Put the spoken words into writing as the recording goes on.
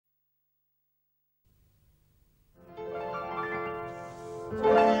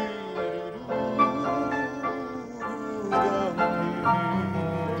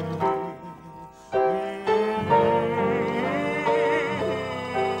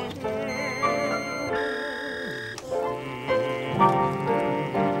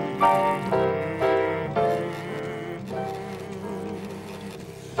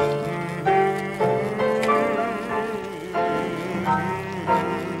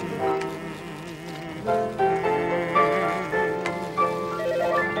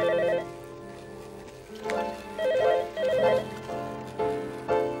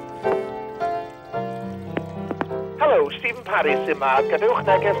Parri sy'n yma. Gadewch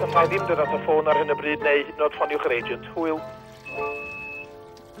neges os mai ddim dod at y ffôn ar hyn y bryd neu hyd yn oed ffoniwch yr agent. Hwyl.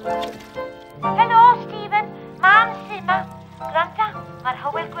 Helo, Stifyn. Mam sy'n yma. Granta, mae'r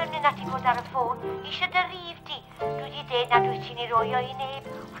Hywel Gwyn yn ati fod ar y ffôn. Isio dy rif di. Dwi wedi dweud nad wyt ti'n ei roi o i neb.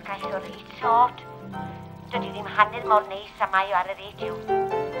 Ac aeth o reit sort. Dydy ddim hanner mor neis am ai ar y radio.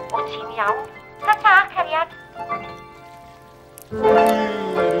 O ti'n iawn? Tata, cariad.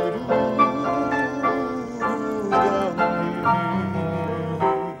 Dechrau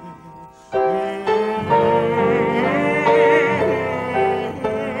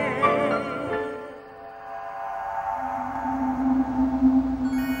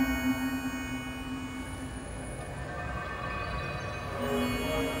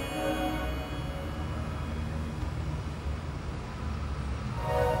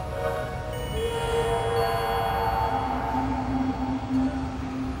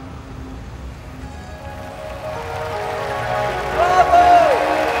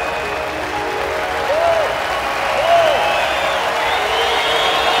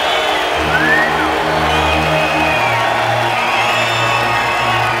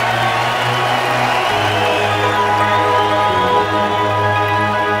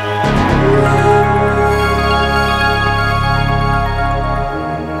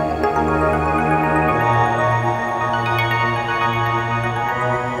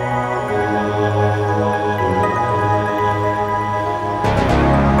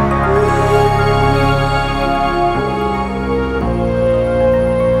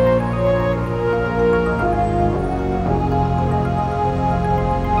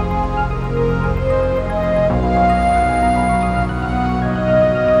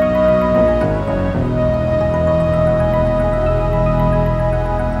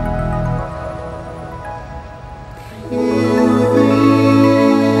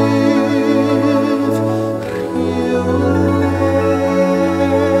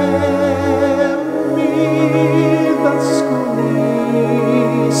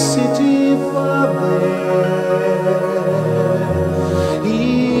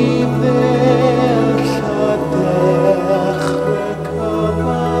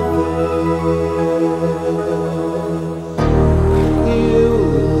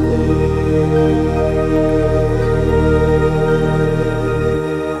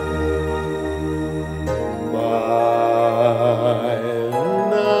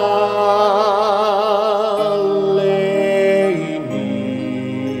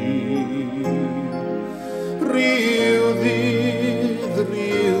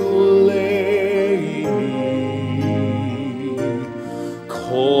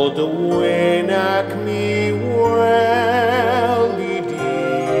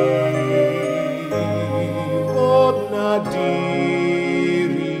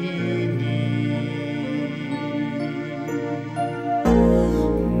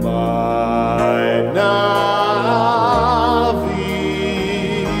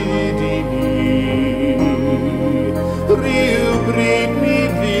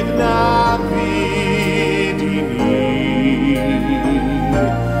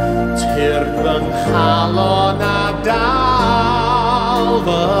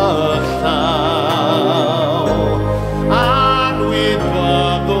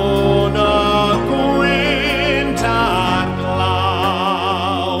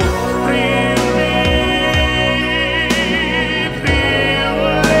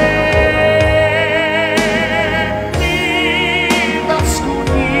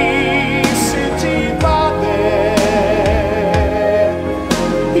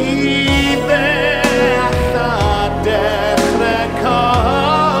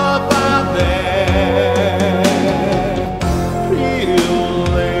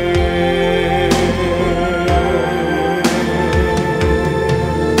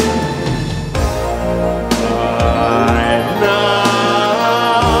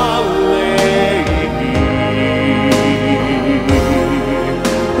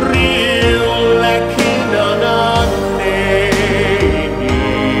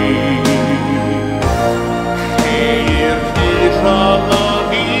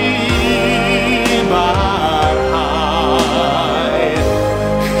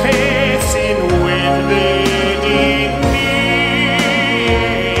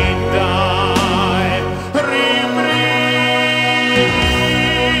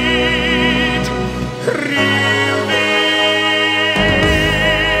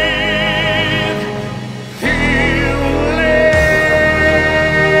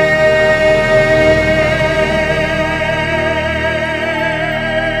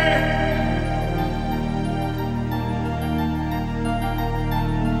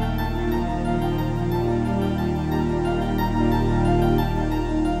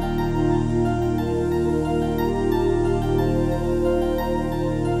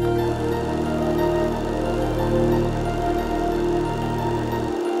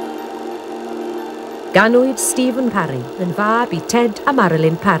Ganwyd Stifyn Parri yn fab I Ted a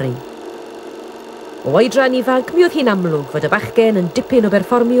Marilyn Parri. O oedran ifanc, mi oedd hi'n amlwg fod y bachgen yn dipyn o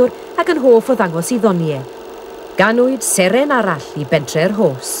berfformiwr ac yn hoff o ddangos I ddoniau. Ganwyd seren arall I bentre'r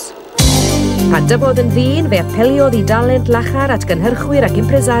hos. Pan dyfodd yn ddyn, fe apeliodd I dalent lachar at gynhyrchwyr ac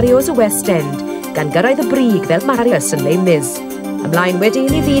impresarios y West End, gan gyrraedd y brig fel Marius yn Les Mis. Ymlaen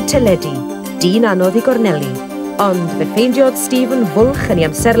wedyn I fyd teledu, dyn anodd I gorneli. Ond fe ffeindiodd Stifyn fwlch yn ei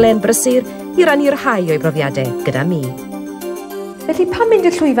amserlen brysur I rannu'r rhai o'i brofiadau gyda mi. Felly pam mynd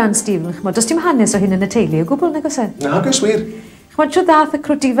i'r llwyfan, Stifyn? Chmod, does dim hanes o hyn yn y teulu o gwbl, nag oes e? Na, gos wir. Chmod, siwr dath y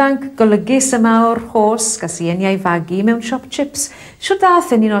crwt ifanc golygus yma o'r hos, gas I eniau fagu mewn shop chips. Siwr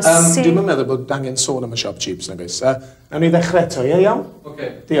dath yn un o se... Dwi'n meddwl bod angen sôn am y shop chips, nag oes. Nawn ni ddechrau eto, ie, iawn? Oce.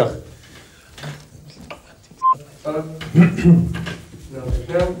 Diolch.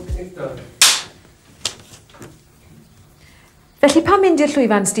 Felly pam mynd i'r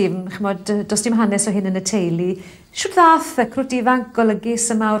llwyfan, Stifyn? Chmod, does dim hanes o hyn yn y teulu. Siwr dath y crwt ifanc golygus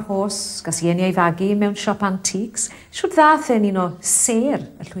yma o'r hos, gas I eniau fagu mewn siop antics. Siwr dath yn un o ser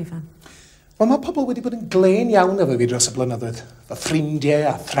y llwyfan. Wel, mae pobl wedi bod yn glen iawn efo fi dros y blynyddoedd. Fy ffrindiau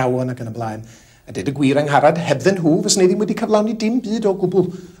a thrawon ac yn y blaen. A dyd y gwir angharad hebddyn nhw, fes ni ddim wedi cyflawni dim byd o gwbl.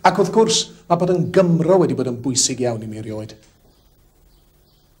 Ac wrth gwrs, mae bod yn Gymro wedi bod yn bwysig iawn I mi erioed.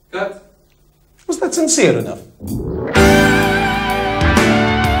 Cut. Was that sincere enough?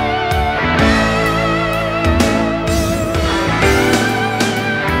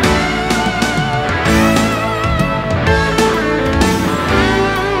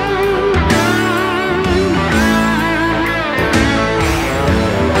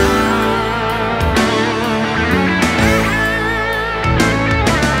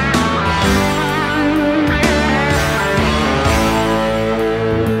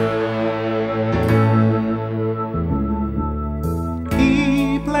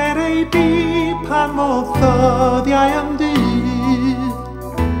 Pan modd ddyddiau am dydd,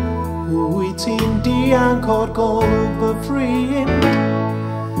 wyt ti'n dianc o'r golwg y ffrind,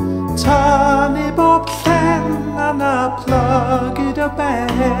 tynnu bob llen a na plygyd y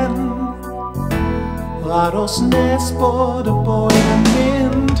ben, aros nes bod y boi yn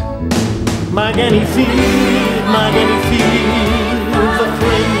mynd. Mae gen I ffydd, mae gen I ffydd fy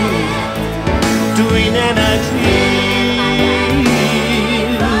ffrind, dwi'n enedru fy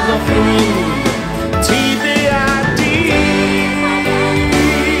ffrind.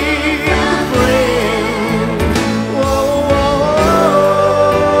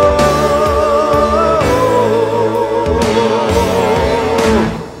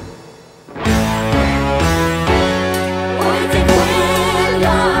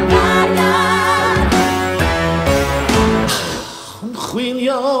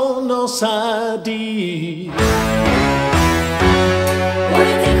 Chwilio nos a dydd.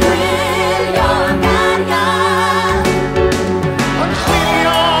 Wyt ti'n chwilio am gariad? Yn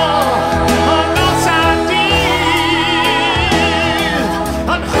chwilio o nos a dydd.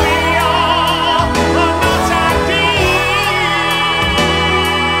 Yn chwilio o nos a dydd.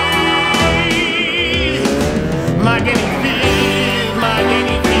 Mae gen I ffydd, mae gen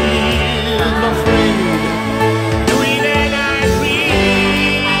I ffydd, fy ffrind.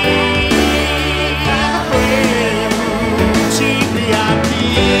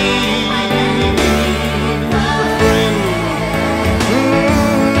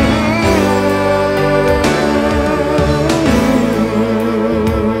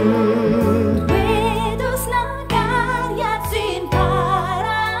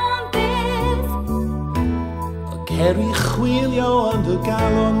 Ceri chwilio yn dy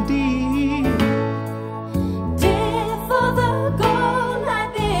galon di. Diffodd y gol a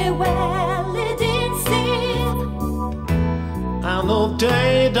ddewelyd yn sydd. Anodd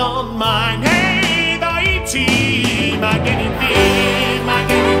deud ond mae'n heiddo I ti. Mae gen I fydd, mae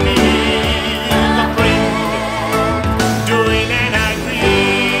gen I fydd, fy ffrind. Dwi'n enegru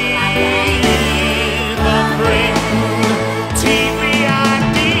fy ffrind. Ti fi a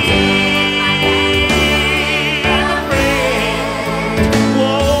di.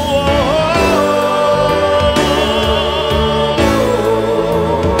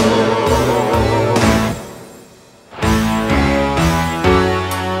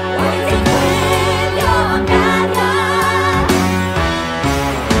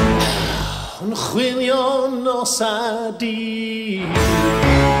 Chwilio nos a dydd.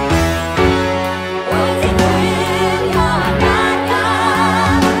 Wyt ti'n chwilio am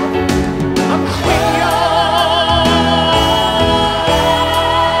gariad? Yn chwilio.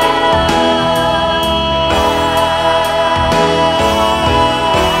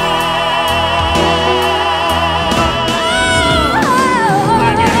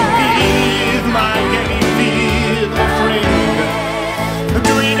 Mae gen I fydd, mae gen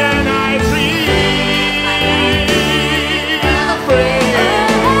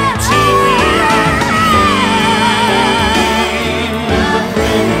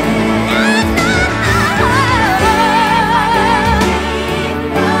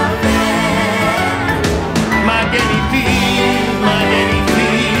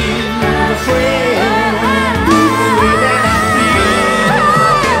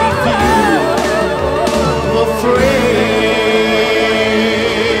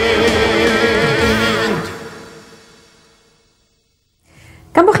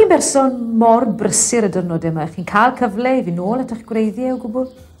person mor brysur y dyrnod yma. Chi'n cael cyfle i fi nôl at eich gwreiddiau o gwbl?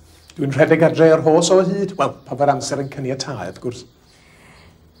 Dwi'n rhedeg adre ar hos o hyd. Wel, pa fo'r amser yn caniatau, wrth gwrs.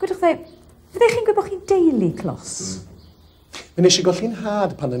 Gwydwch dde, fyddech chi'n gwybod bod chi'n deulu clos? Fe nes i golli'n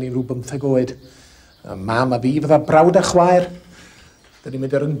had pan o'n i'n rhyw 15 oed. A mam a fi fydda brawd a chwaer. Da ni'n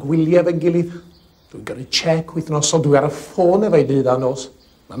mynd ar yngwyliau fe'n gilydd. Dwi'n gyrru chec wythnosol, dwi ar y ffôn efo'i dydd a nos.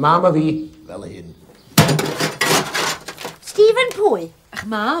 Mae mam a fi fel hyn. Stifyn pwy? Ach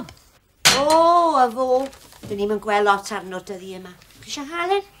mab. O, a fo. Dyn ni'n gweld lot arno dyddi yma. Chi eisiau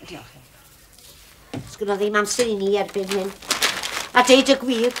halen? Diolch. Sgwno ddim amser i ni erbyn hyn. A deud y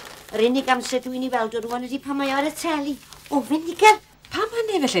gwir, yr unig amser dwi'n ei weld o rwan ydi pan mae ar y teli. O, Findiger. Pam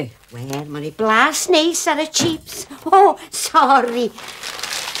hynny felly? Wel, mae'n ei blas neis ar y chips. O, sori.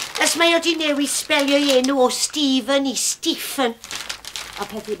 Ys mae o di newid spelio ei enw o Stifyn i Stifyn. A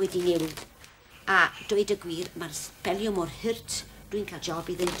pethau wedi newid. A dweud y gwir, mae'r spelio mor hyrt. Dwi'n cael job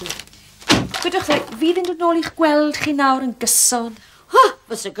i ddyn. Gwydwch dde, fi ddim dod nôl i'ch gweld chi nawr yn gyson. Ho,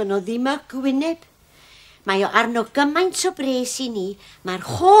 fysa gynno ddim y gwyneb. Mae o arno gymaint o bres i ni, mae'r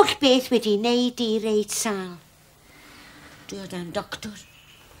holl beth wedi wneud i reid sal. Dwi o dan doctor.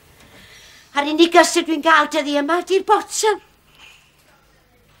 A'r unig gysur dwi'n gael dyddi yma, di'r botsam.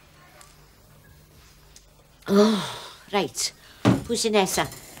 Oh, reit. Pwy sy'n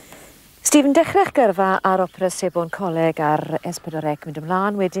nesaf? Stifyn, dechrau'ch gyrfa ar Opera Sebon Coleg ar S4C mynd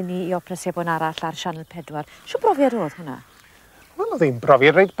ymlaen, wedyn ni i Opera Sebon arall ar Sianel 4. Siw brofiad oedd hwnna? Wel, oedd hi'n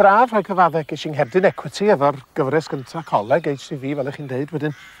brofiad reit braf rhag cyfaddau. Ges i'n ngherdyn equity efo'r gyfres gyntaf coleg, HCV, fel ych chi'n dweud.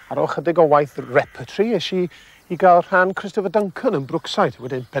 Wedyn, ar ôl chydig o waith repertory, eisiau i gael rhan Christopher Duncan yn Brookside.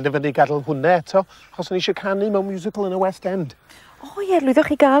 Wedyn, penderfynu gadael hwnna eto, achos o'n eisiau canu mewn musical yn y West End. O ie,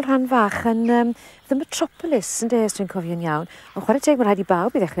 lwyddwch chi gael rhan fach yn The Metropolis, yn des, dwi'n cofio'n iawn. Ond chwarae teg, mae'n rhaid i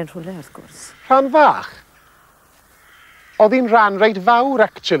bawb i ddechrau'n rhywle, wrth gwrs. Rhan fach? Oedd hi'n rhan reit fawr,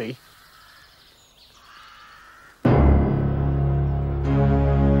 actually.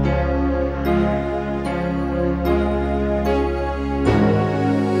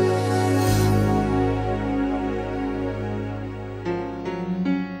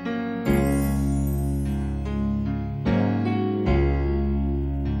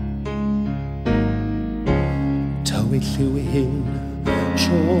 Lliw hyn,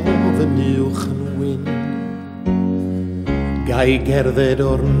 tro fy niwch yn wyn. Gai gerdded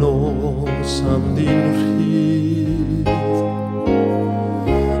o'r nos am ddyn rhydd.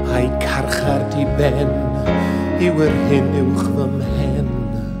 A'i carchar di ben, iwer hyn uwch fy mhen.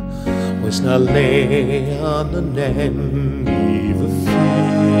 Oes na le an y nen i fy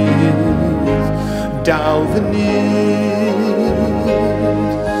ffydd. Daw fy nydd,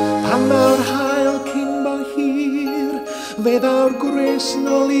 pan mawr hael cyn bo hir. Fe ddaw'r gwres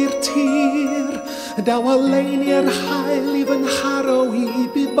nôl i'r tir. Daw a leiniau'r hael i fy nharo i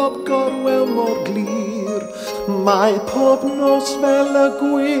bydd bob gorwel mor glir. Mae pob nos fel y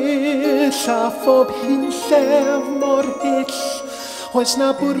gwyll a phob hi'n llef mor hyll. Oes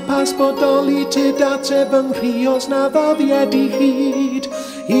na bwrpas bodoli tyd ateb yng nghri, oes na ddoddiad i hyd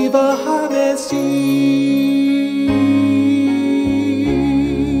i fy hanes i.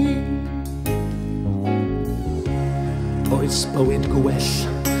 Oes bywyd gwell,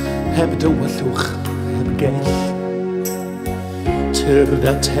 heb dywyllwch, heb gell. Tyrd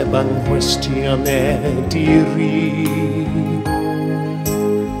ateb anghwestiynau diri.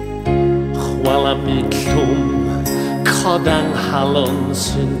 Chwal am llwm, cod anghalon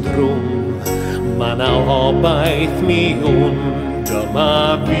syndrwm. Ma' na obaith mi hwn,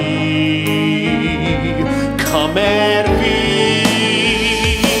 dyma fi. Comer fi.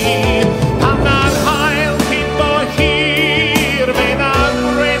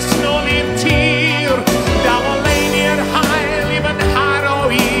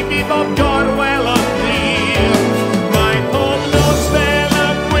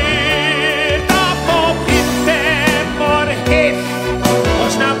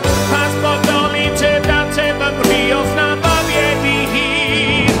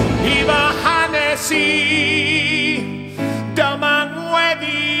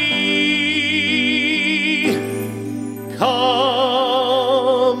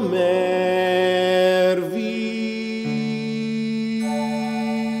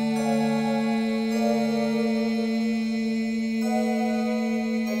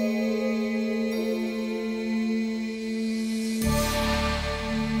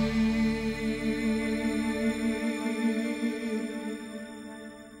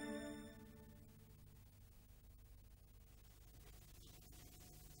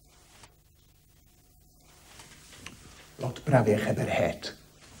 Lot brafiach heb yr het.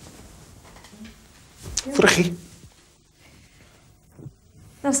 Ffwrch chi.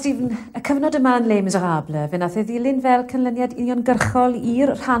 Nawr, Stifyn, y cyfnod yma yn Le Miserable, fe nath e ddilyn fel canlyniad uniongyrchol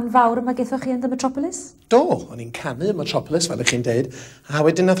i'r rhan fawr yma gethoch chi yn The Metropolis? Do, o'n i'n canu y Metropolis, fel ych chi'n deud, a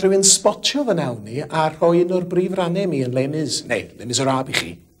wedyn nath rhywun spotio fy nawn ni a rhoi un o'r brif rannau mi yn Le Miserable i chi.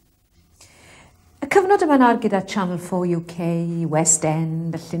 Y cyfnod yma nawr gyda Channel 4 UK, West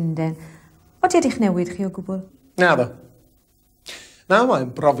End, y Llundain, oed edrych newid chi o gwbl? Na ddo. Na, mae'n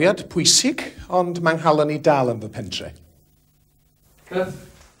brofiad pwysig, ond mae'n nghalon ni dal yn fy pentre.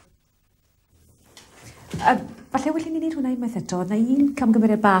 Falle welwn ni wneud hwnna unwaith eto. Na un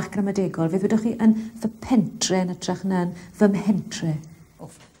camgymeriad bach gramadegol, fe ddwedwch chi yn fy pentre yn ytrach na'n fy mhentre. Oh,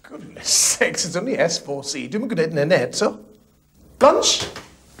 for goodness sakes, it's only S4C. Dwi'n mynd gwneud hynny eto. Lunch?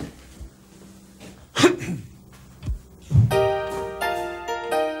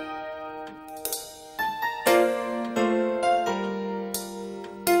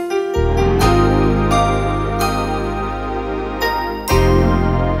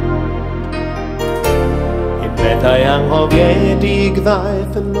 Petai anghofiedig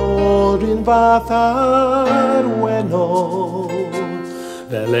ddaeth yn ôl un fath arwennol.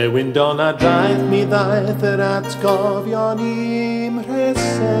 Fel ewindon a draeth mi ddaeth yr atgofion i'm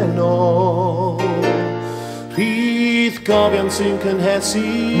mhresennol. Rhydd gofion sy'n cynhesu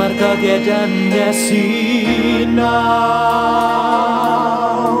mae'r dyddiad yn nesu nawr.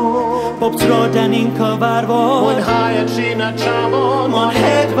 Bob tro da ni'n cyfarfod mwynhau a trin a trafod mo'n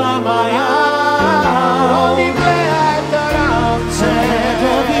hedfa mae awr. O'n i blead yr amser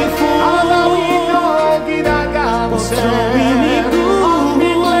Oedd i ffwr A ddaw i nôl gydag amser Bob tro i ni gwr O'n i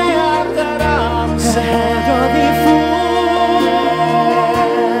blead yr amser Oedd i ffwr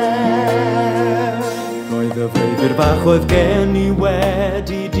Roedd y freuddwyr bach oedd gen i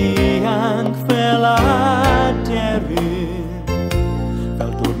wedi dianc fel aderyn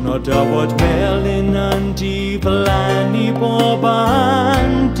Fel diwrnod dywod melyn yn diflannu bob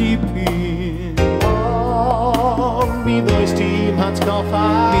antipyn Bydd oes ti'n hatgoffa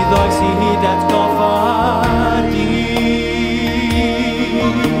Bydd oes i hyd atgoffa di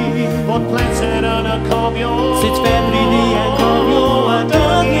Bod pleser yn y cofio Sut fedri ni yn cofio a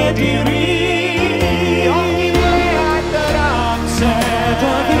dyddiad i ri Ond i blead yr amser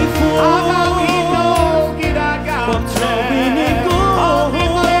Oedd i ffwr A ddaw i nôl gydag amser Bod tro i ni gwr Ond i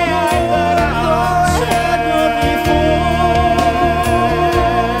blead yr amser Oedd i ffwr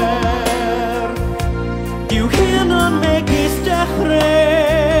Dyw hyn yn megis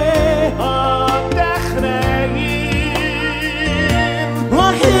dechrau O dechrau un O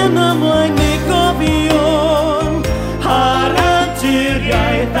hyn ymlaen ni gofion Ar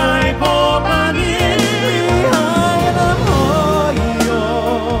anturiaeth a'i bob an un Mi hael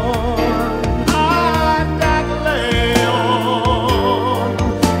ymhoion A dagleon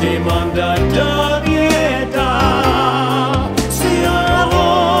Dim ond y dyddiau da Sy ar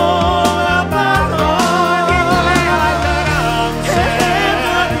ôl a barod I blead yr amser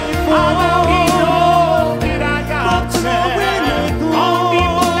A ddaw i nôl gydag amser Ond i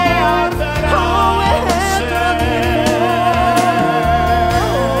blead yr amser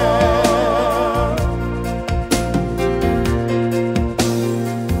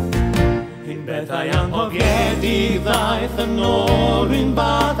Un bethau anghofiedig ddaeth yn ôl un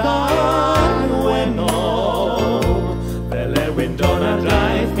fath arwennol Fel ewindon a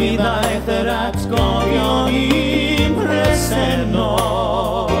draeth mi ddaeth yr atgofion i'm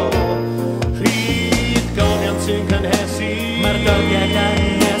mhresennol Rhydd gofion sy'n cynhesu Mae'r dyddiad yn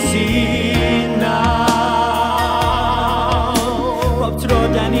nesu nawr Bob tro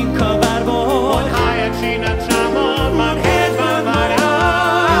da ni'n cyfarfod Mwynhau a trin a tramod Mae'n hedfa mae'r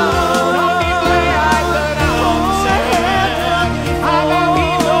awr Ond i blead yr amser A ddaw i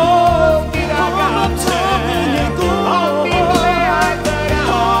nôl gydag amser Ond i blead yr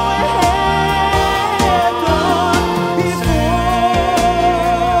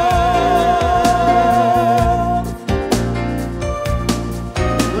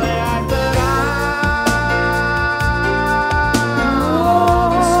Blead yr amser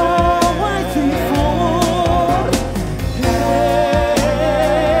Waith i ffwrdd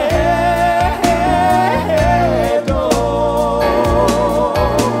Hedo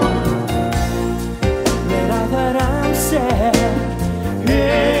Blead yr amser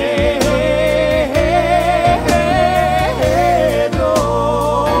Hedo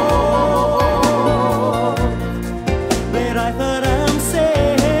Blead yr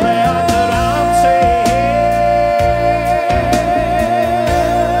amser Blead yr amser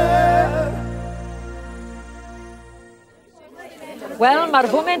Wel, mae'r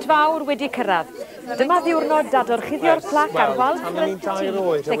foment fawr wedi cyrraedd. Dyma ddiwrnod dadorchuddio'r plac ar wal Crynt y tŷ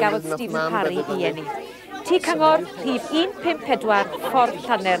lle gafodd Stifyn Parri i enni. Tŷ Cyngor, rhif 154, ffordd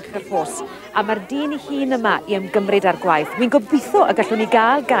Llanerch yr Hos. A mae'r dyn ei hun yma i ymgymryd ar gwaith. Mi'n gobeithio y gallwn ni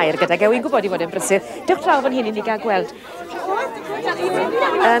gael gair gydag ew. Wi'n gwybod i fod yn brysur. Dewch draw fan hyn i ni gael gweld.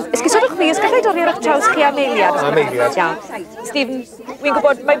 Esgusodwch fi, os gallai dorri ar eich traws chi am eiliad? Am eiliad. Iawn. Stephen, wi'n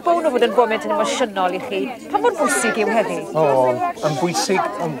gwybod mae bown o fod yn foment yn emosiynol i chi. Pa mor bwysig yw heddi? Yn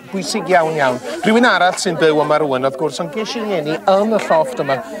bwysig iawn iawn. Rhywun arall sy'n byw yma rwan, wrth gwrs, ond ges i ngeni yn y llofft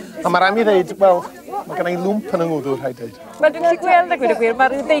yma. A mae rai mi ddeud, wel, mae gen i lwmp yn yngwddwr, rhaid dweud. Wel, dwi'n gallu gweld a gweud y gwir,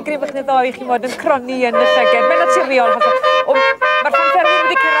 mae'r ddeigrif eich neddoi chi mod yn croni yn y llyged. Mae'n naturiol. Mae'r ffanfferwyr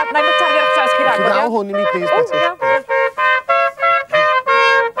wedi cyrraedd, na'i mynd taflu ar eich traws chi ragor. Gael hwn i mi, please, Betty.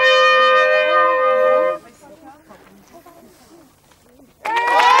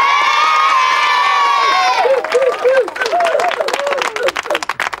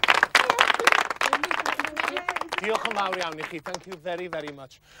 Diolch yn fawr iawn i chi. Thank you very, very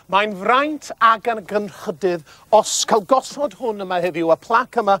much. Mae'n fraint ag yn gynchydydd os cael gosod hwn yma heddiw, y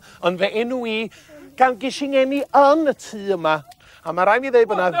plac yma yn fy enw i, gan gising enni yn y tŷ yma. A mae rai mi ddeud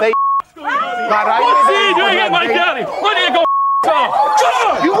bod yna ddeu... Mae rai mi ddeud bod yna my daddy? Where do you go? Go!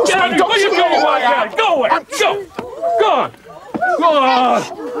 You Daddy, where you going, my daddy? Go away! Go! Go on!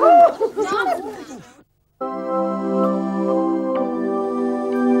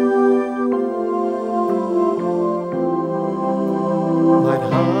 Mae'r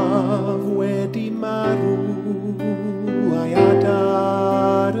haf wedi marw a'i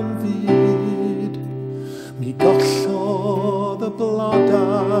adar yn fyd. Mi gollodd y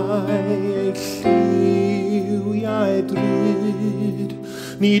blodau ei lliwiau drud.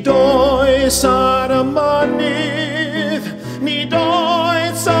 Nid oes ar y mynydd, nid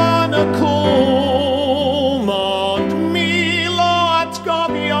oes yn y cwm, ond mil o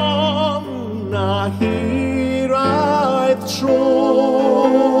atgofion a hiraeth tro.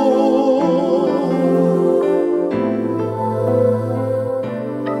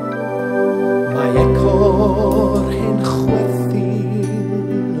 Mae eco'r hen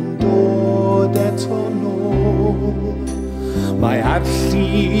chwerthin yn dod eto nôl. Mae ar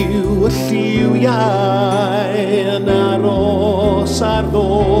lliw y lliwiau yn aros ar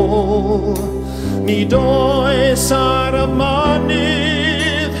ddôl. Nid oes ar y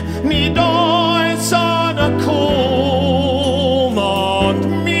mynydd, nid oes yn y cwm, ond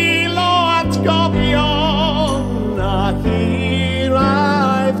mil o atgofion a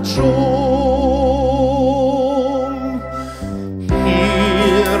hiraeth trwm.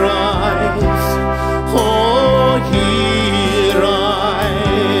 Hiraeth, o hiraeth,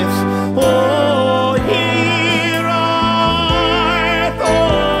 o hiraeth,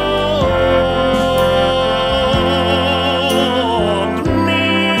 ond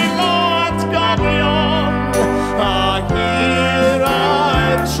mil o atgofion a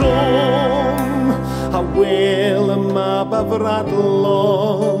hiraeth trwm. A wel yma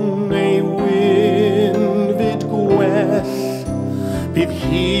byfradlon ei wynfyd gwell, bydd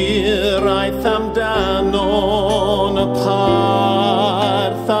hiraeth amdanon y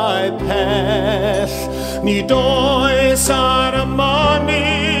parthau pell. Nid oes ar y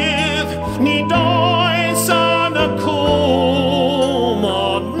mynydd, nid oes yn y cwm,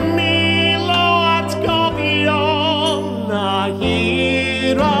 ond mil o atgofion a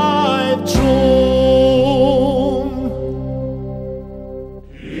hiraeth trwm.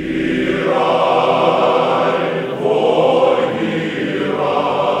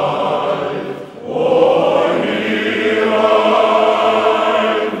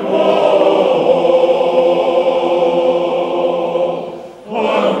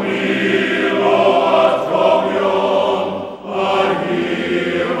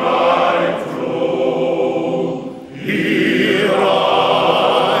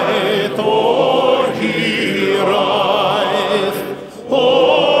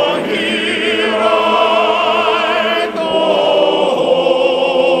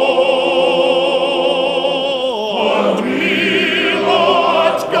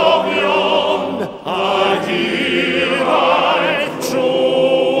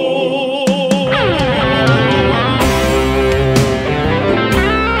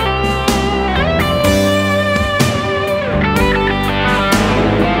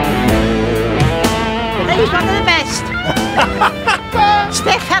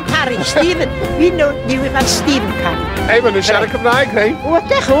 Parri, Stifyn. We know you about Stifyn Parri. Hei, maen nhw'n siarad Cymraeg, hei? O,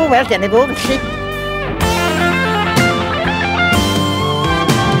 dech o, wel, dyna fo, felly.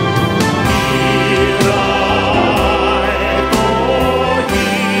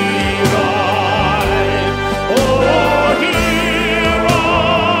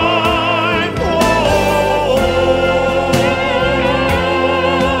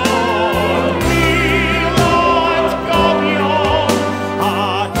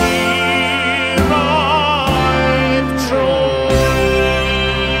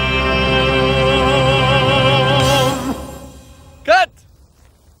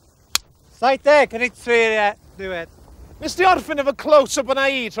 70, cynnig 3, diwedd. Nes di orffen efo close-up yna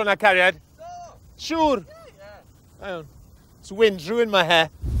I tro na cariad? No. Siŵr? Yeah. It's wind ruin my hair.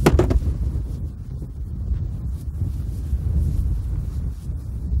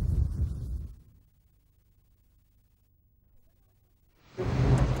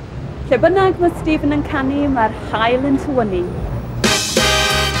 Lle bynnag mae Stifyn yn canu, mae'r haul yn tywynnu.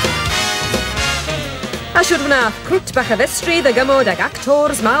 A siwr wnaeth crwt bach a festrydd y gymod ag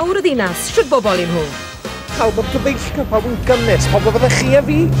actors mawr y ddinas, siwr bobl i'n nhw. Pawb yn cyfeillio, pawb yn gynnes, pawb yn fydde chi a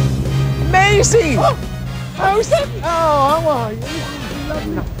fi. Maisie! Oh, how's it? Oh, how are you?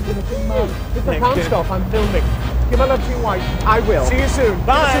 If I can't stop, I'm filming. Give my love to your wife. I will. See you soon.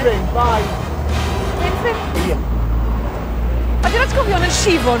 Bye. Give us a ring. Bye. Yeah. A dwi'n atgofio yn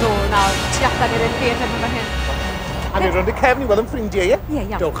sifo nhw nawr, tu allan i'r theatr yma hyn. A ni roed y cefn i weld yn ffrindiau, ie? Ie,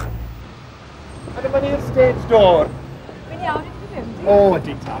 iawn. Dwch. A dyma ni'r stage door. Fi'n iawn, ydych chi'n mynd? O,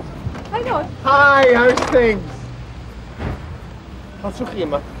 ydy tad. Hi, Lord. Hi, how's things? Os ywch chi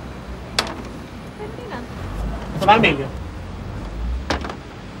yma? Beth yna? Dyma Amelia.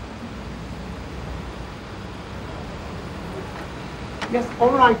 Yes,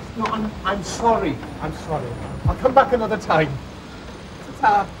 all right. No, I'm sorry. I'm sorry. I'll come back another time.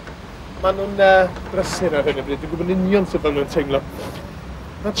 Ta-ta. Maen nhw'n brysur ar hyn o bryd. Dwi'n gwybod yn union sut maen nhw'n teimlo.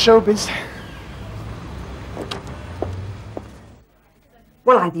 Not showbiz.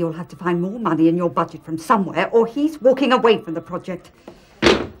 Well, either you'll have to find more money in your budget from somewhere, or he's walking away from the project.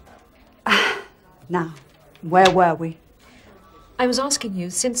 Now, where were we? I was asking you,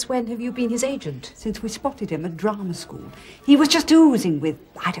 since when have you been his agent? Since we spotted him at drama school. He was just oozing with,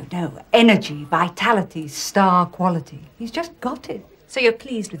 I don't know, energy, vitality, star quality. He's just got it. So you're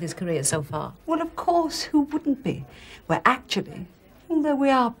pleased with his career so far? Well, of course, who wouldn't be? We're actually, although we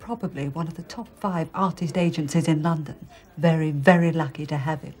are probably one of the top 5 artist agencies in London, very, very lucky to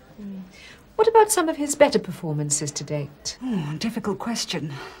have him. What about some of his better performances to date? Oh, difficult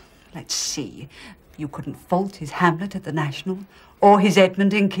question. Let's see. You couldn't fault his Hamlet at the National, or his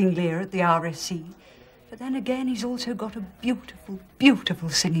Edmund in King Lear at the RSC. But then again, he's also got a beautiful, beautiful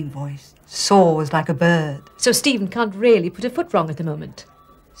singing voice. Soars like a bird. So Stifyn can't really put a foot wrong at the moment?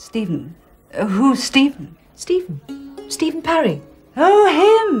 Stifyn? Who's Stifyn? Stifyn Parri. Oh,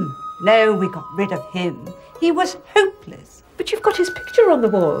 him! No, we got rid of him. He was hopeless. But you've got his picture on the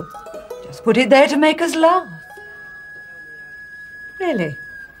wall. Just put it there to make us laugh. Really?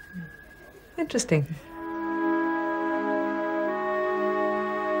 Interesting.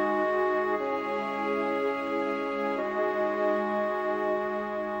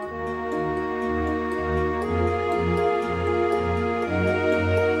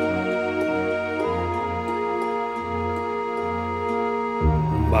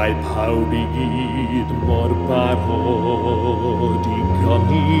 Mae pawb I gyd mor barod I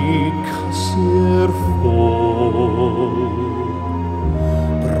gonni cysur ffôl.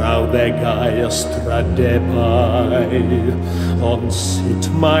 Brawddegau ystradebau, ond sut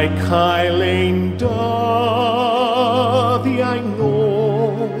mae cael ein dyddiau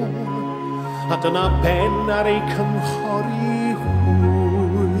nôl. A dyna ben ar ei cynghori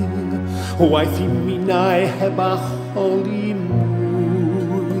hwyl, waith I minnau heb a choli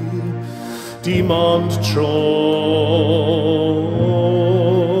mwy, dim ond troi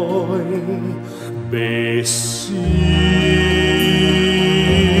beth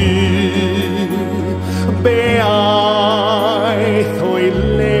be aeth o'i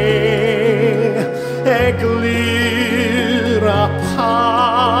le, eglir a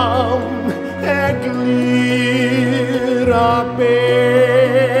pam, eglir a be,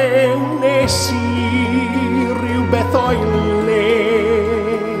 nes I rhywbeth o'i le,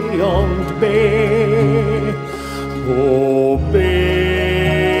 ond be, o be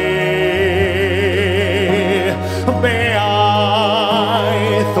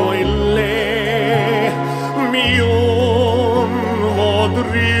aeth o'i le,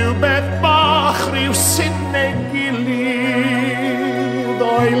 rhywbeth bach, rhyw synnau gilydd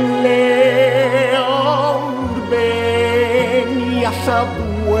o'i le, ond be ni alla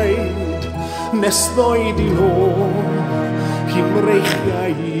ddweud nes ddoed I nôl cyn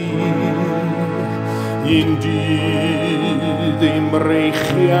reichiau un dydd I'm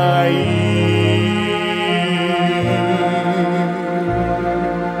reichiau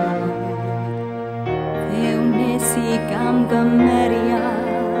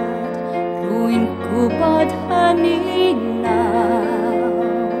Gymeriad, rwy'n gwybod hynny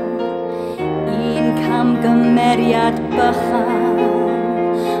nawr. Un camgymeriad bychan,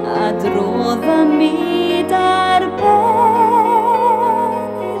 a drodd y myd ar ben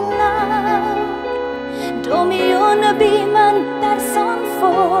I lawr. Do mi o'n y byd mewn berson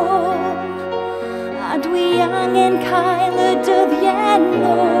ffôl, cael y dyddiau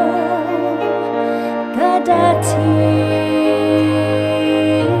nôl gyda ti.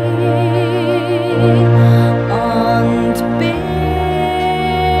 Ond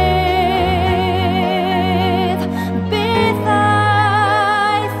beth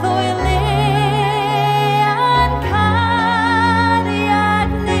aeth o'i le a'n cariad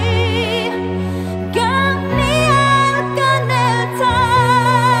ni, gawn ni ar gynnel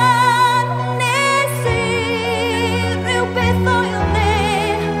tan, nes i rhywbeth o'i le,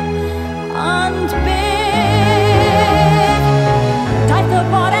 ond beth daeth y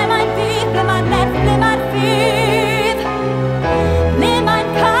bore mae'n fydd, ble mae'n nerth, ble mae'n ffydd, ble mae'n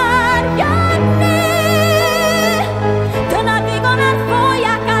cariad ni. Dyna ddigon ar ffoi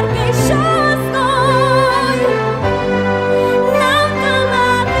ac ar geisio osgoi. Nawr dyma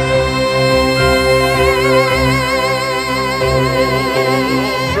fi.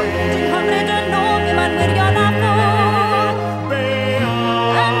 Dwi'n cymryd yn ôl be mae'n wirion a fo,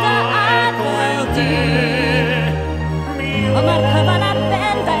 yn dy adael di. Ond mae'r cyfan ar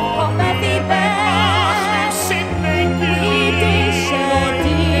ben, daeth popeth i ben. Hyd eisiau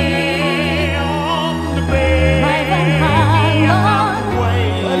di. Mae fy nghalon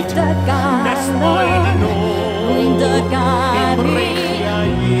wrth dy galon. Rwy'n dy ganu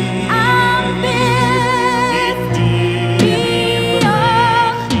am beth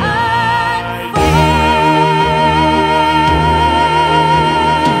diolch yn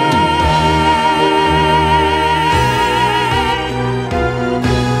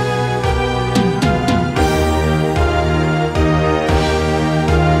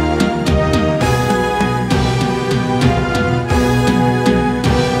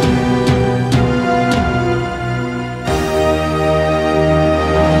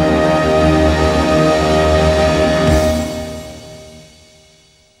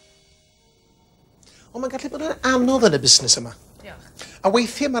Ond mae'n gallu bod yn anodd yn y busnes yma. A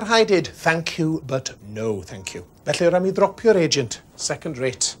weithiau mae rhaid dweud, thank you, but no thank you. Felly rhaid mi dropio'r agent, second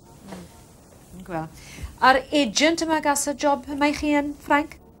rate. Gwel. A'r agent yma gas y job yma i chi yn,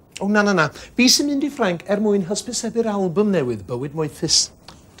 Frank? O, na. Fi sy'n mynd i Ffrainc mwyn hysbysebu'r album newydd, Bywyd Moethus.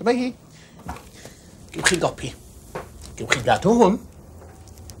 Dyma hi. Gewch chi gopi. Gewch chi gadw hwn.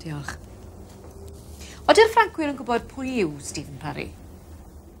 Diolch. Oeddi'r Ffrancwyr yn gwybod pwy yw Stifyn Parri?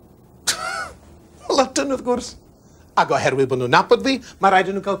 Lydyn wrth gwrs. Ac oherwydd bod nhw'n nabod fi, mae rhaid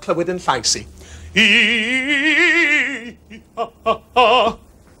i nhw gael clywed yn llais i.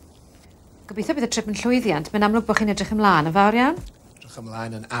 Gobeithio bydd y trip yn llwyddiant. Mae'n amlwg bod chi'n edrych ymlaen yn fawr iawn. Edrych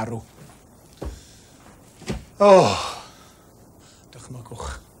ymlaen yn arw. Oh, dychmygwch.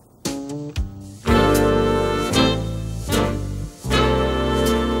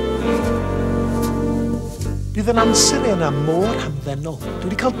 Bydd yn amser yna mor hamddenol. Dwi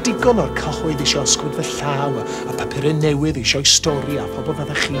wedi cael digon o'r cyhoedd eisiau ysgwyd fy llaw a papurau newydd eisiau stori a phobl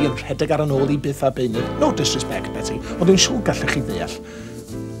fydda chi yn rhedeg ar yn ôl i byth a beunydd. No disrespect, Betty, ond dwi'n siŵr gallech chi ddeall.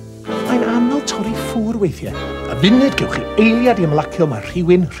 Mae'n anodd torri ffwr weithiau. A funud gewch chi eiliad i ymlacio mae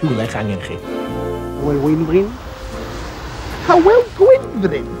rhywlech angen chi. Hywel Wynfryn. Hywel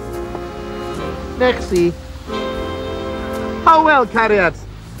Gwynfryn? Nexi. Hywel Cariad.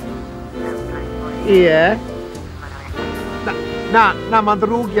 Ie. Na, mae'n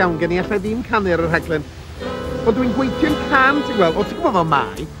ddrwg iawn gen i, allai ddim canu ar y rhaglen. Ond dwi'n gweithio'n can, ti'n gweld, o ti'n gwybod fel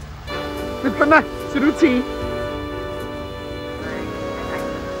mai? Beth bynnag, sy'n rwyt ti?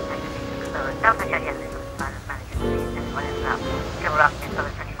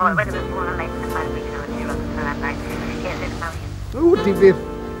 O, difyr.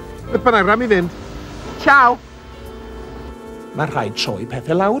 Beth bynnag, ram i fynd. Ciao! Mae rhaid troi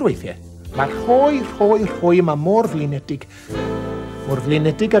pethau lawr weithiau. Mae'r rhoi yma mor flinedig. Mor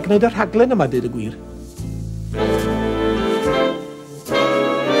flinedig a gwneud y rhaglen yma, dweud y gwir.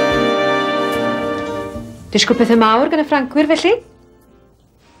 Disgwyl pethau mawr gan y Ffrancwyr, felly?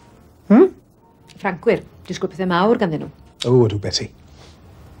 Ffrancwyr, disgwyl pethau mawr ganddyn nhw. O, ydw, Betty.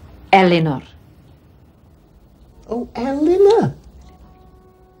 Elinor. O, Elinor?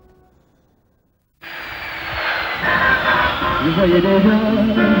 Vous voyez déjà,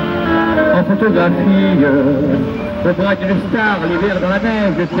 en photographie, le bras d'une star l'hiver dans la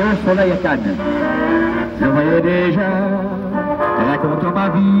neige, l'été au soleil à Cannes. Je voyais déjà, racontant ma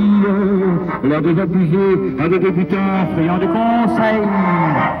vie, l'heure des obligés, un des débutants friands de conseils.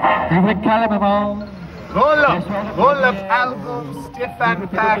 Vivre calmement. Roll up album, Stifyn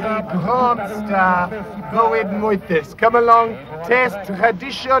Parri, grand star, Bywyd Moethus. Come along, taste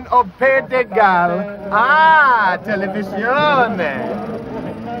tradition of Pays de Galles. Ah, television.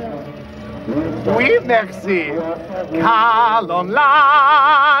 Oui, merci. Calon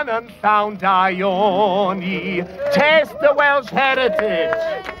lan and found Ioni. Taste the Welsh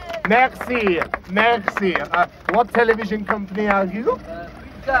heritage. Merci, merci. What television company are you?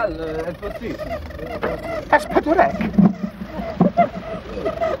 Espadurek.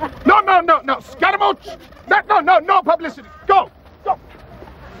 No, Scaramouche. No publicity. Go.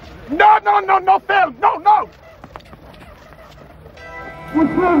 No film. No.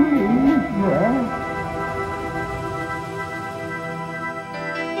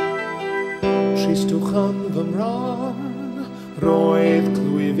 Tristwchan fy mron, roedd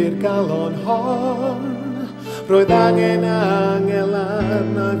clwyf i'r galon hon, roedd angen angel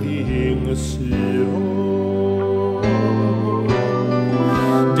arna fi ngysuro.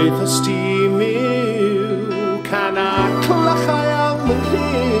 Deith o stim i'w, cana clachau am y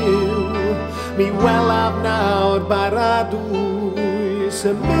lliw, mi welaf nawr baradwys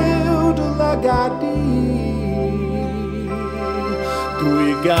y mewdl ag adi.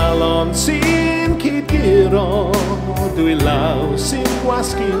 Dwy galon sy'n cydgiro, dwy law sy'n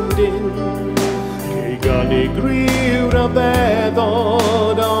gwasgu'n dyn. Cei gan I griw'r y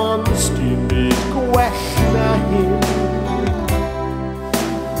beddod, ond sdim byd gwell na hyn.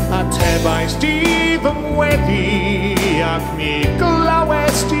 Atebau Stifyn wedi, ac mi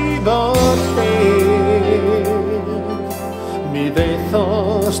glawes Stifyn llef. Mi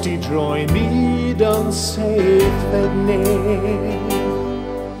ddeithos di droi myd yn seithfed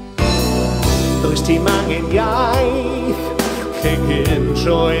Does dim angen iaith, cegin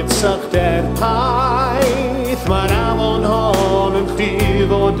troed sychder paith. Mae'r afon hon yn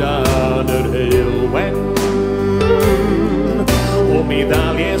chrifo dan yr heilwen. O mi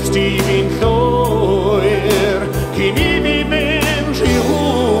ddalies Stifyn llwyr, cyn I fi mynd rhy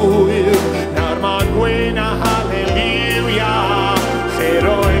hwyr. Nawr mae gwyn a halleluia, lle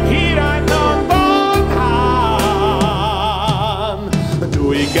roedd hiraeth o'n bonhan.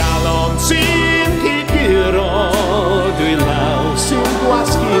 Dwy galon sy'n cydgiro, dwy law sy'n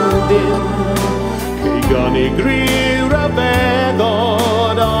gwasgu'n dyn. Cei gan I griw'r y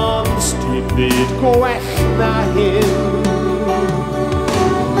beddod, ond sdim byd gwell na hyn.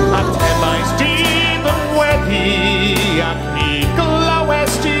 Atebau Stifyn wedi, ac mi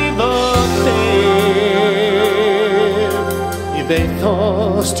glawes Stifyn llef. I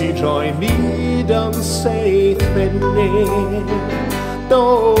ddeithos di droi myd yn seithfed Do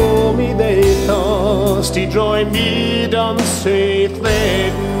mi ddeithos di droi myd yn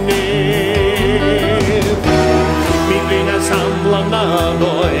seithfed Mi ddinas am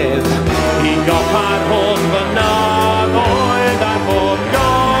blynyddoedd, I gopa'r hwn fy nagoedd, ar bob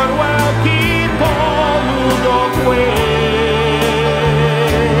gorwel gyda bolwg o gwedd.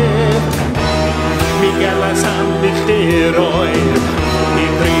 Mi gelas am ddilltiroedd, I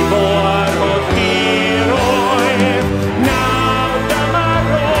brifo ar holl diroedd. Nawr dyma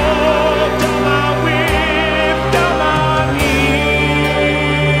rod, dyma wyb, dyma ni.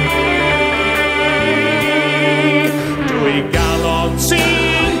 Dwy galon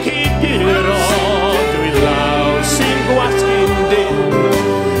sy'n cydgiro, dwy law sy'n gwasgu'n dyn.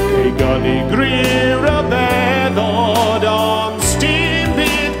 Cei gan I griw'r y beddod, ond sdim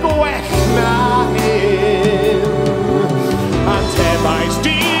byd gwell na hyn. Atebau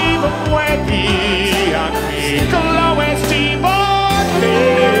Stifyn wedi, ac mi glywes Stifyn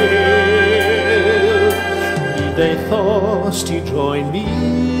llef. Mi ddeithos di droi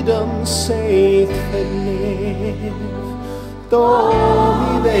myd yn seithfed Do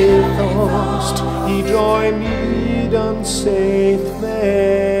mi ddeithos di droi myd yn seithfed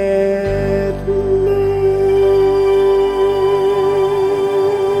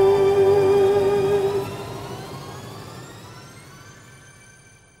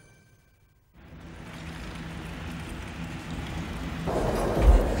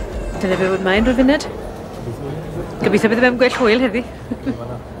Dyle fe fod maen rwy'n funud. Gobeithio bydde fe'n gwell hwyl heddi.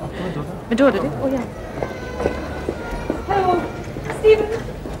 Mae'n dod ydy? O, ie. Helo, Stifyn.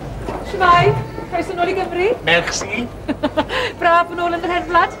 Shwmai? Croeso nôl I Gymru? Merci. Braf yn ôl yn yr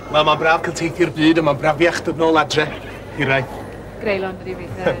henflad? Mae'n braf cael teithio'r byd, a mae'n brafiach dod nôl adre. Hiraeth. Greulon ydy fi.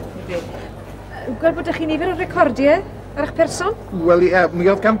 Gweld bod ych chi'n nifer o recordiau ar eich person? Wel, ie, mi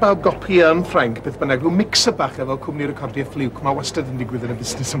oedd gan bawb gopi yn Ffrainc, beth bynnag, rhyw mix-up bach efo cwmni recordiau ffliwc. Mae wastad yn digwydd yn y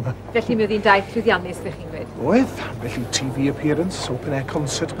busnes yma. Felly mi oedd hi'n daith llwyddiannus, ddech chi'n gweud? Oedd, felly TV appearance, open air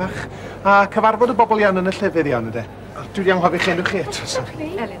concert bach, a cyfarfod y bobl iawn yn y llefydd iawn yde. Dwi wedi anghofio chi enw chi eto, sori.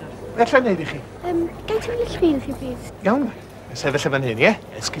 Elinor. Efallai wneud I chi. Gai ti mynd llwyd chi, please? Iawn, sefyll fan hyn, ie?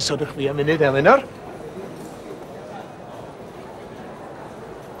 Esgusodwch fi am munud, Elinor.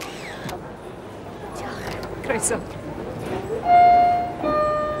 Croeso.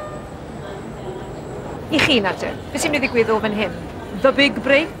 I chi natur, beth sy'n mynd i ddigwydd o fan hyn? The big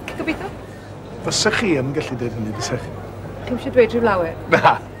break, gobeithio? Fysa chi yn gallu dweud hynny, fysa chi? Chi'n eisiau dweud rhyw lawer?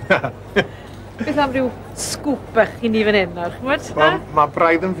 Na. Beth am rhyw sgwp eich i ni fan hyn nawr, chymod? Mae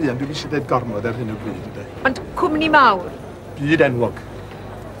braidd yn fi, ond dwi'n eisiau dweud gormod ar hyn o bryd, ydy. Ond cwmni mawr? Byd enwog.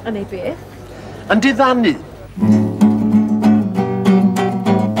 Yn ei beth? Yn diddannu.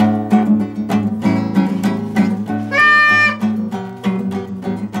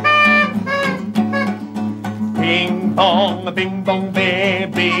 Bing bong be,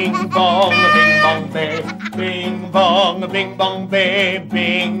 bing bong be, bing bong be,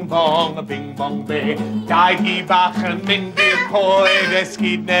 bing bong be. Dau hi bach yn mynd i'r coed,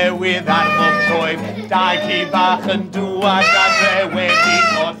 esgyd newydd ar bob troed. Dau hi bach yn dŵad adre wedi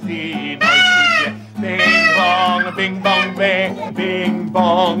colli o'i sgidiau. Bing bong be, bing bong be, bing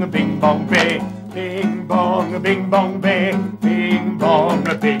bong be, bing bong be,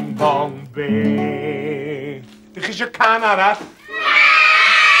 bing bong be. Ydych chi eisiau can arall?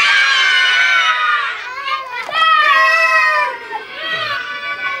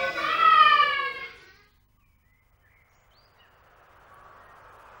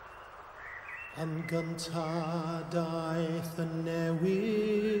 Yn gynta daeth y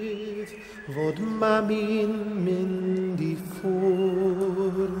newydd fod mami'n mynd I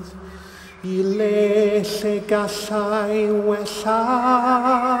ffwrdd I le lle gallai wella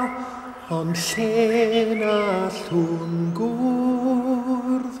ond lle na llwn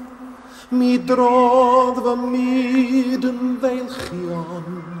gwrdd mi drodd fy myd yn ddeilchion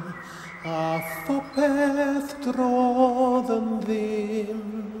a phopeth drodd yn ddim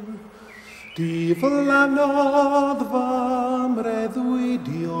Diflannodd fy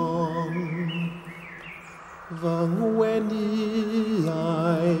mreddwydion fy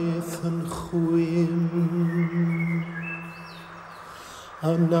ngweniaeth yn chwym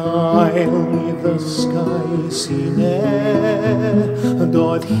Yn ail mi ddysgais I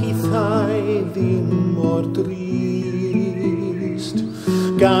doedd hithau ddim mor drist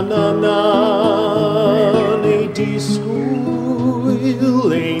gan yna neu disgwyl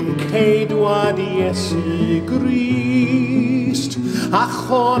ein ceidwad Iesu Grist a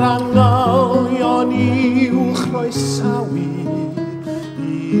chorangolion i'w chroesawu I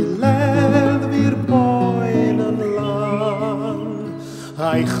leddfu'r boen yn lan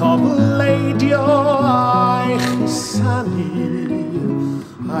a'i chofleidio a'i chysanu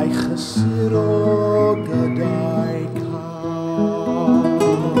a'i chysuro gyda'i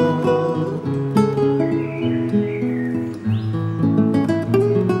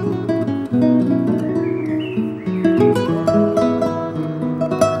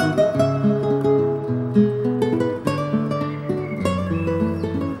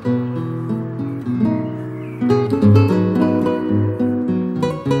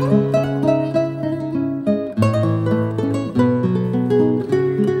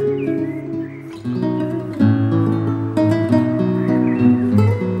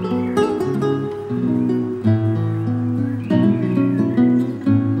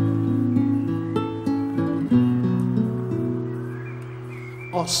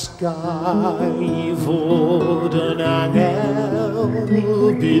Os gai fod yn angel,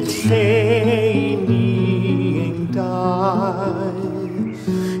 bydd lle I ni ein dau,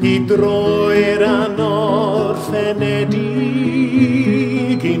 I droi'r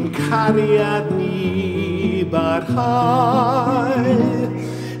anorffenedig i'n cariad ni barhau,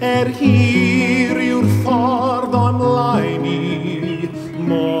 hir yw'r ffordd ymlaen I,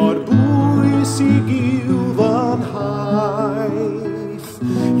 mor bwysig yw fy nhaith,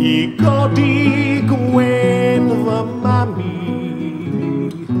 I godi gwen fy mami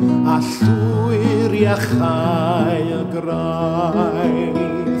a llwyr iachau y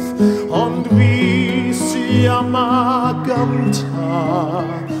graith ond fi sy yma gymta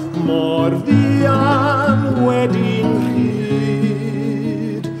mor ddian wedi'n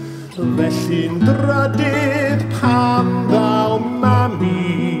rhyd felly'n drydydd pam ddaw mami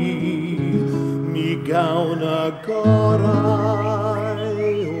mi gawn y gorau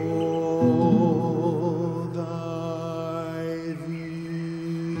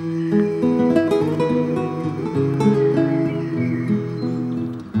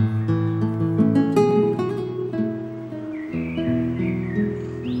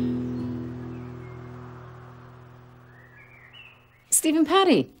Stifyn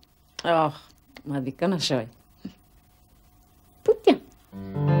Parri? Och, mae ddigon o sioe. Pwtio.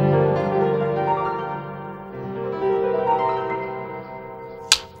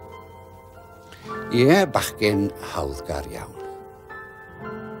 Ie, bachgen hawddgar iawn.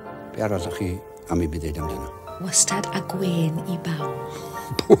 Be arall ych chi am I mi ddeud amdano? Wastad a gwen I bawb.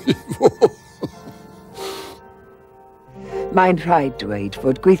 Pwy fo? Mae'n rhaid dweud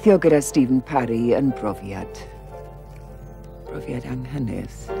fod gweithio gyda Stifyn Parri yn brofiad. Brofiad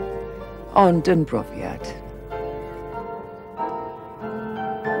anghynydd, ond yn brofiad.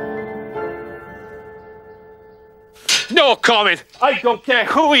 No comment. I don't care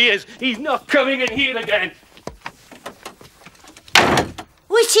who he is. He's not coming in here again.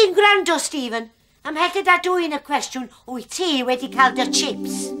 Wyt ti'n gwrando, Stifyn? Ymhelled â dwy'n y cwestiwn, wyt ti wedi cael dy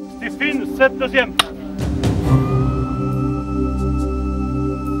chips? Stifyn, set deuxième.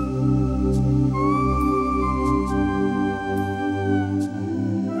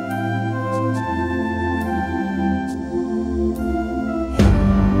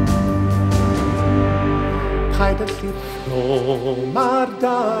 Paid y llithro, mae'r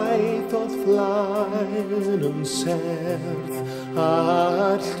daith oedd flaen yn serth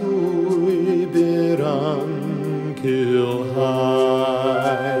a'r llwybr ancylhau.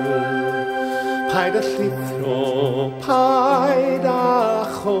 Paid y llithro, paid a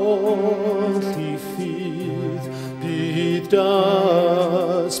cholli ffydd, bydd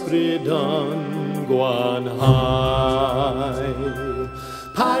ysbryd yn gwanhau.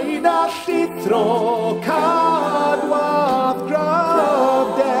 Paid a llithro, cadwaf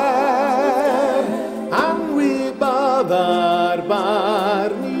gryfder, anwybydd ar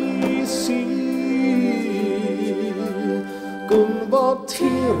barni si. Gwynfod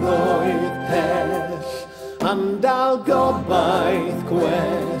tiroedd pell, andal gobaith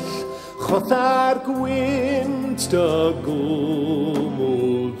gwell, chotha'r gwynt dy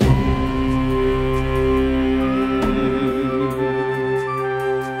gwmwl.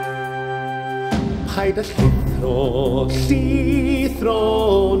 Paid y llithro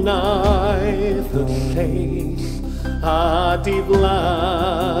naeth y lleill a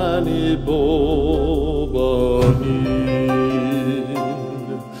diflannu bob yn un.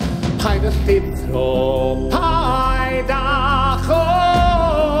 Paid y llithro, paid a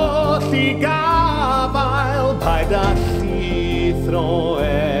cholli gafael, paid a llithro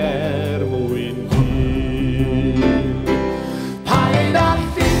mwyn dyn. Paid a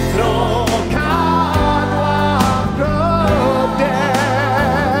llithro,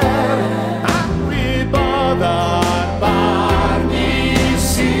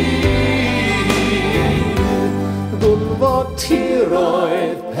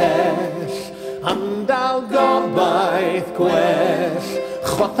 tiroedd pell, andal gobaith gwell,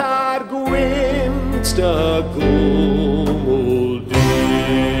 chwatha'r gwynt dy gwmwl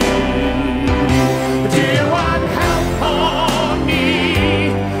dyn. Dywan helpo ni,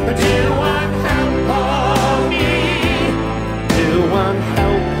 dywan helpo ni, dywan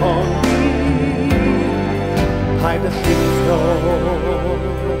helpo ni, paid y llithro.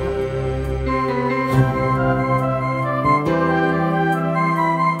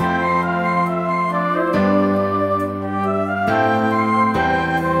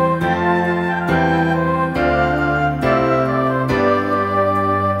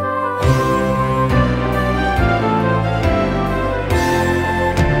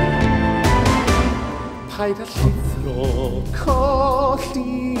 Paid a llithro,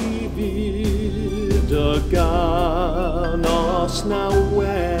 colli byd y gan os na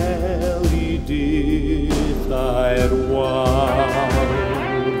weli dithau'r wawr.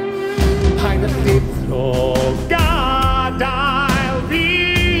 Paid a llithro, gadael fi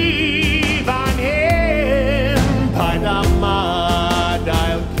fan hyn, paid a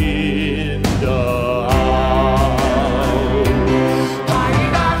madael cyn dy awr.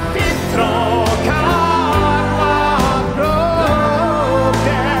 Paid a llithro,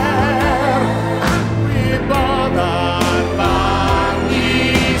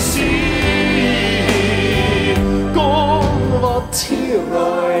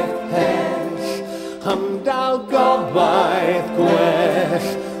 tiroedd pell, ymdal gobaith gwell,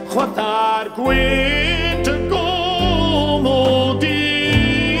 chwatha'r gwynt y gwmwl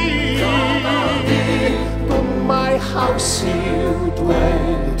dyn. Gwmai haws i'w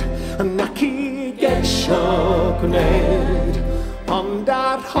dweud, nac i geisio gwneud, ond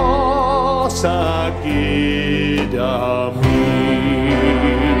arhos a gyda mi.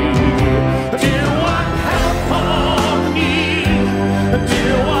 Dywan helpo ni,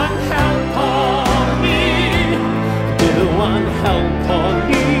 dywan helpo ni, dywan helpo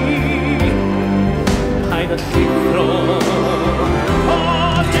ni, paid y llithro.